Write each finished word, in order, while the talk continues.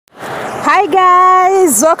Hi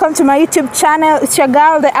guys, welcome to my YouTube channel. It's your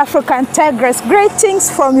girl, the African Tigress. Greetings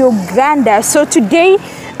from Uganda. So today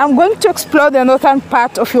I'm going to explore the northern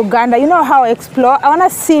part of Uganda. You know how I explore? I want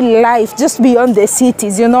to see life just beyond the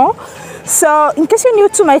cities, you know. So in case you're new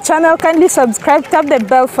to my channel, kindly subscribe, tap the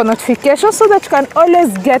bell for notifications so that you can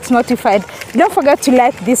always get notified. Don't forget to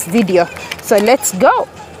like this video. So let's go.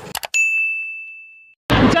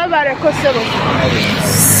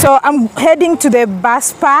 So I'm heading to the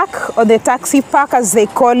bus park or the taxi park as they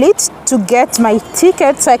call it to get my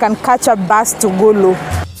ticket so I can catch a bus to Gulu.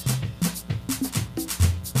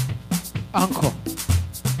 Uncle.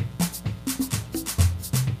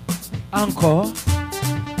 Uncle.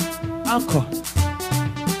 Uncle.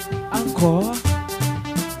 Uncle.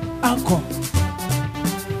 Uncle.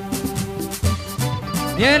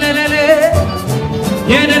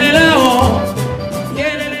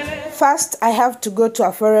 First, I have to go to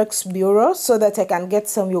a forex bureau so that I can get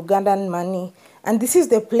some Ugandan money. And this is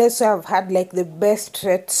the place where I've had like the best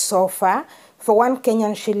rate so far. For 1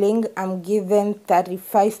 Kenyan shilling, I'm given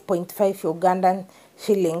 35.5 Ugandan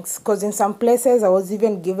shillings. Because in some places, I was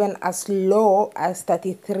even given as low as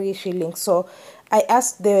 33 shillings. So I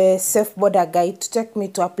asked the safe border guy to take me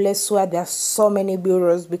to a place where there are so many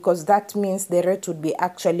bureaus, because that means the rate would be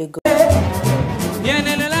actually good.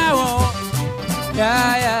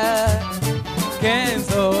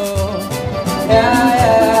 Kenzo.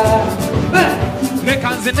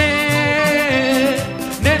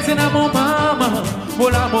 Nenzina mu mama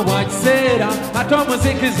bulamu bwa kiseera ate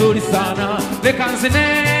omuziki zuli sana lekanzine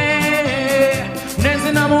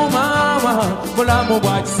nenzina mu mama bulamu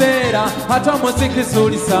bwa kiseera ate omuziki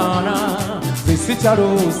zuli sana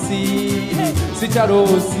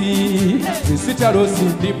sicharosi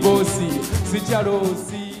ndi bosi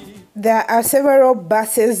sicharosi. There are several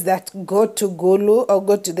buses that go to Gulu or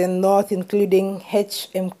go to the north, including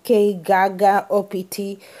HMK, Gaga,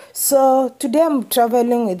 OPT. So today I'm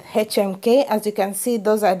traveling with HMK. As you can see,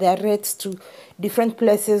 those are their rates to different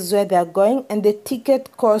places where they're going. And the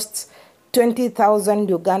ticket costs 20,000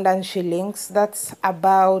 Ugandan shillings. That's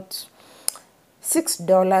about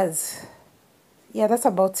 $6. Yeah, that's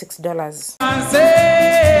about $6.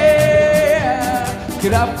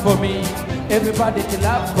 Get up for me. Everybody get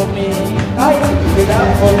up for me. Get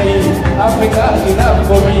up for me. Africa, get up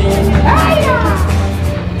for me.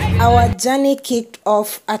 Our journey kicked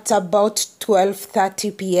off at about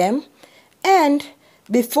 12:30 p.m. And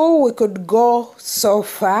before we could go so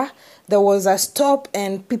far, there was a stop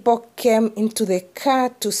and people came into the car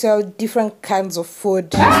to sell different kinds of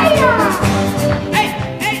food.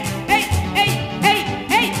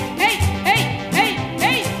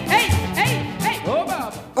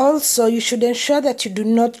 Also, you should ensure that you do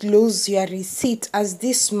not lose your receipt, as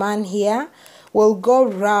this man here will go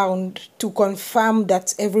round to confirm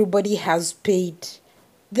that everybody has paid.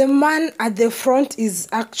 The man at the front is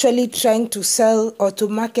actually trying to sell or to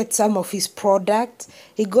market some of his product.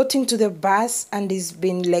 He got into the bus and he's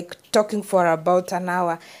been like talking for about an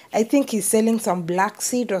hour. I think he's selling some black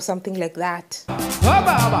seed or something like that.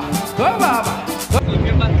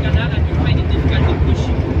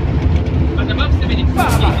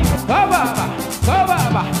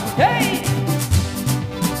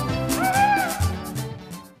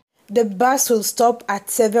 The bus will stop at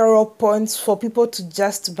several points for people to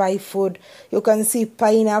just buy food. You can see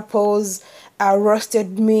pineapples,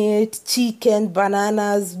 roasted meat, chicken,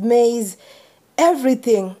 bananas, maize,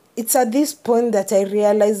 everything. It's at this point that I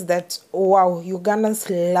realized that, wow, Ugandans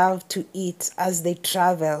love to eat as they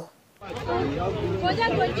travel.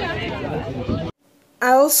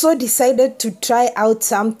 I also decided to try out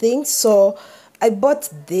something, so I bought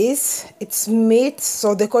this. It's meat,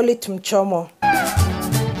 so they call it mchomo.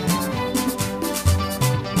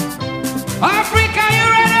 Africa, you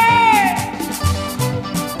ready?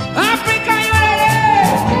 Africa, you ready?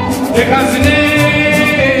 Nekazine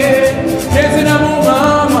mu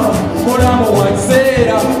mama mulamu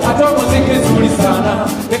wansera ate omuziki zuli sana.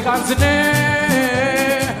 Nekazine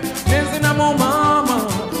mu mama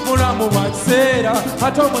mulamu wansera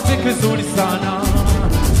ate omuziki zuli sana.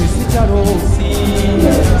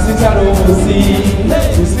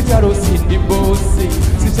 Sicharosi ndi bosi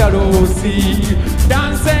sicharosi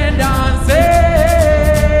dance dance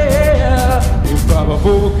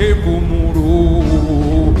ifabavuke bumuru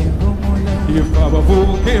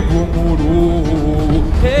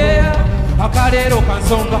akalero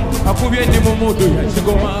kansonga akubye ndi mu mudu ya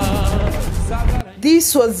kigoma.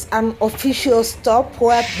 This was an official stop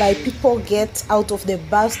whereby people get out of the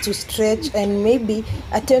bus to stretch and maybe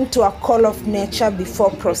attend to a call of nature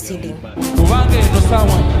before proceeding.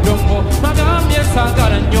 Magambye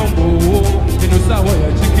sagala nyombo eno sawa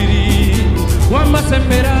ya chikiri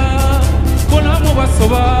basembera bulamu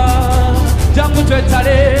basoba jangu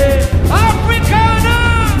twetale Africana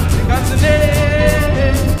kazine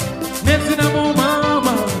nezina mu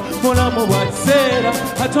mama bulamu bwa kiseera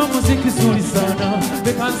ate omuziki zuli sana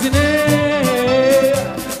bekanzine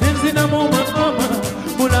nezina mu mama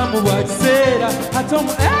bulamu bwa kiseera ate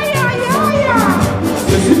omu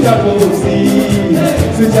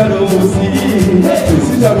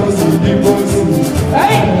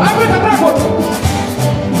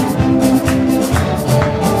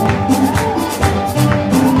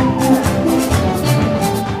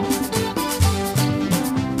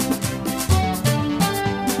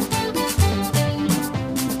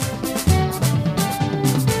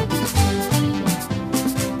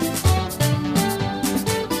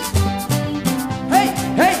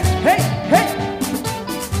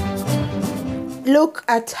Look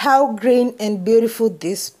at how green and beautiful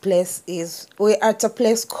this place is. We're at a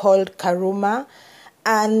place called Karuma,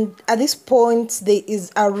 and at this point there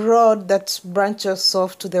is a road that branches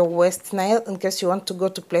off to the West Nile. In case you want to go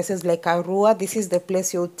to places like Arua, this is the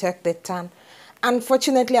place you'll take the turn.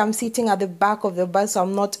 Unfortunately, I'm sitting at the back of the bus, so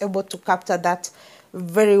I'm not able to capture that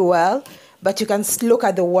very well. But you can look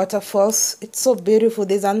at the waterfalls. It's so beautiful.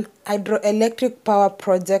 There's an hydroelectric power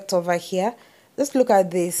project over here. Just look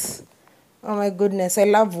at this. Oh my goodness, I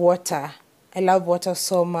love water. I love water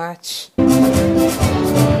so much.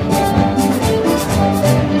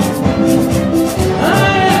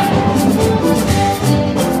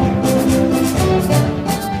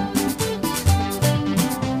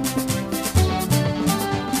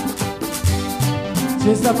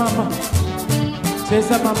 Cheza mama,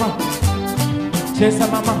 cheza mama, cheza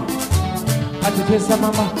mama, ati cheza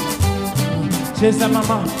mama, cheza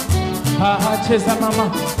mama, cheza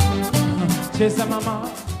mama, cheza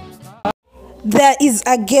mama. There is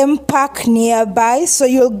a game park nearby, so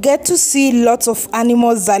you'll get to see lots of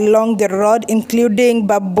animals along the road, including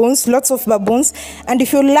baboons, lots of baboons, and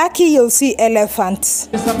if you're lucky, you'll see elephants.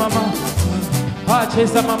 Cheza mama,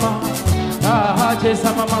 cheza mama,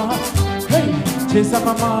 cheza mama, hey, cheza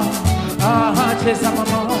mama, cheza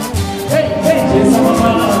mama, hey, hey, cheza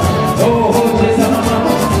mama, oh, cheza mama,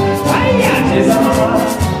 hiya, cheza mama,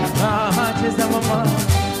 cheza mama,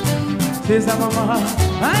 cheza mama,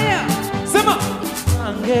 hiya. Sema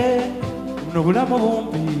ange nobulamu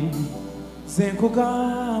bumbi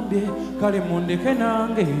zenkugambye kale mundeke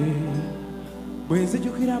nange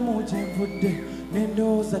bwenzijukiramu kyenvudde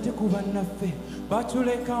nendowooza tekuba naffe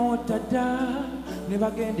batulekawo tadda ne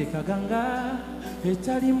bagende kaganga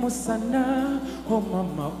etali musana oh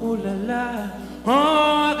mama ulala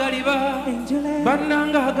oh agaliba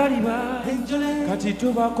bannanga agaliba kati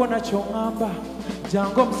tobaako nakyo ŋŋamba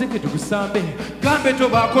jangu omuziki tugusambe gambe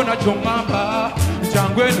tobaako nakyo ŋŋamba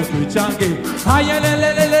jangu eno twekyange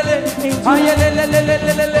ayelelelelele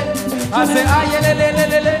ayelelelelele ase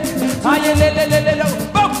ayelelelelele ayelelelelele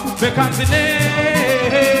bekanzine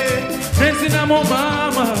nenzinamu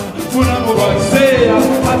mama bulamu bwa kiseera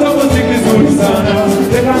ate omuziki zuli sana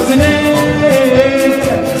bekanzine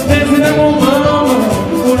nenzinamu mama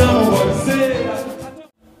bulamu bwa kiseera.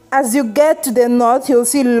 As you get to the north, you'll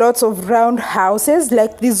see lots of round houses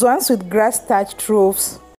like these ones with grass-thatched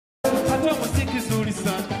roofs.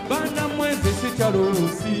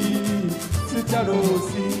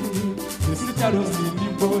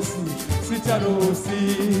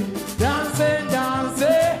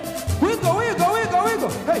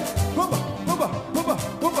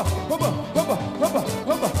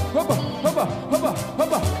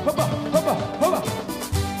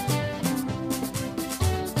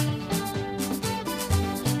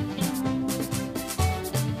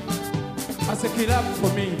 I say, kill up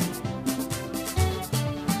for me.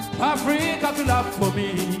 Africa, kill up for me.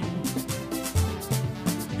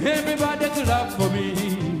 Everybody, kill up for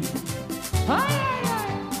me.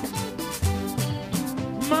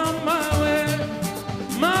 Mama, way,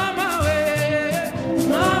 mama, way,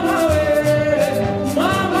 mama, way,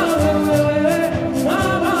 mama, way,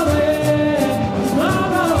 mama, way,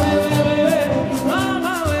 mama, way,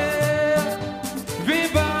 mama, way.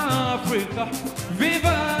 Viva Africa,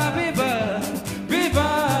 viva.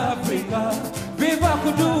 Viva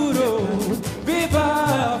Kuduro, Viva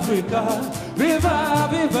Africa, Viva,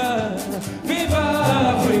 Viva, Viva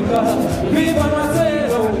Africa, Viva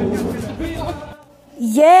Mazero.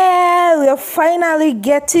 Yeah, we are finally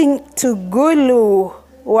getting to Gulu.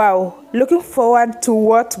 Wow, looking forward to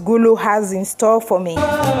what Gulu has in store for me.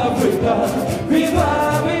 Africa,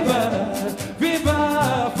 Viva, Viva, Viva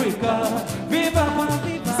Africa, Viva,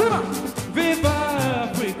 Viva, Viva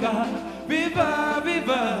Africa, Viva,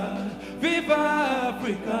 Viva. Viva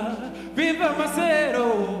Africa, Viva Macero,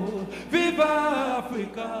 Viva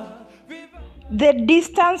Africa. The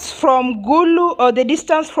distance from Gulu, or the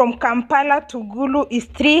distance from Kampala to Gulu, is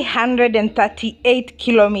 338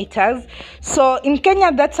 kilometers. So in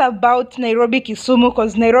Kenya, that's about Nairobi Kisumu,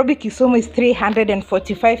 because Nairobi Kisumu is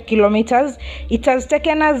 345 kilometers. It has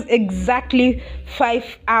taken us exactly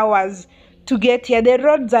 5 hours to get here. The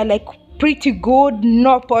roads are like pretty good,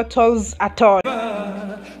 no potholes at all.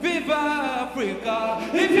 Viva Africa!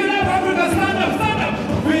 If you love Africa, stand up, stand up!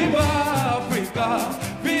 Viva Africa!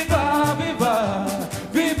 Viva, viva!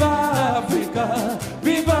 Viva Africa!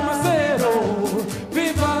 Viva Macero!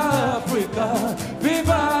 Viva Africa!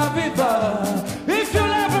 Viva, viva! If you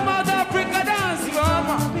love Mother Africa, dance,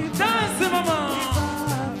 mama! Dance, mama!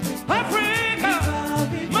 Africa!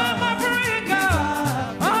 Mama Africa!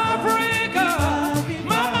 Africa!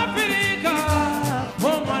 Mama Africa!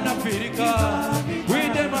 Woman Africa!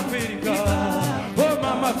 With them Africa! Oh,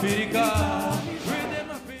 Mama Africa! With them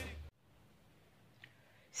Africa!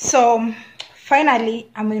 So finally,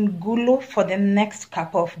 I'm in Gulu for the next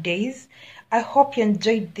couple of days. I hope you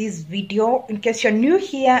enjoyed this video. In case you're new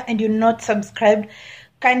here and you're not subscribed,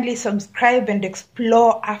 kindly subscribe and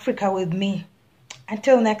explore Africa with me.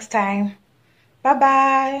 Until next time, bye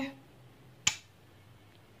bye.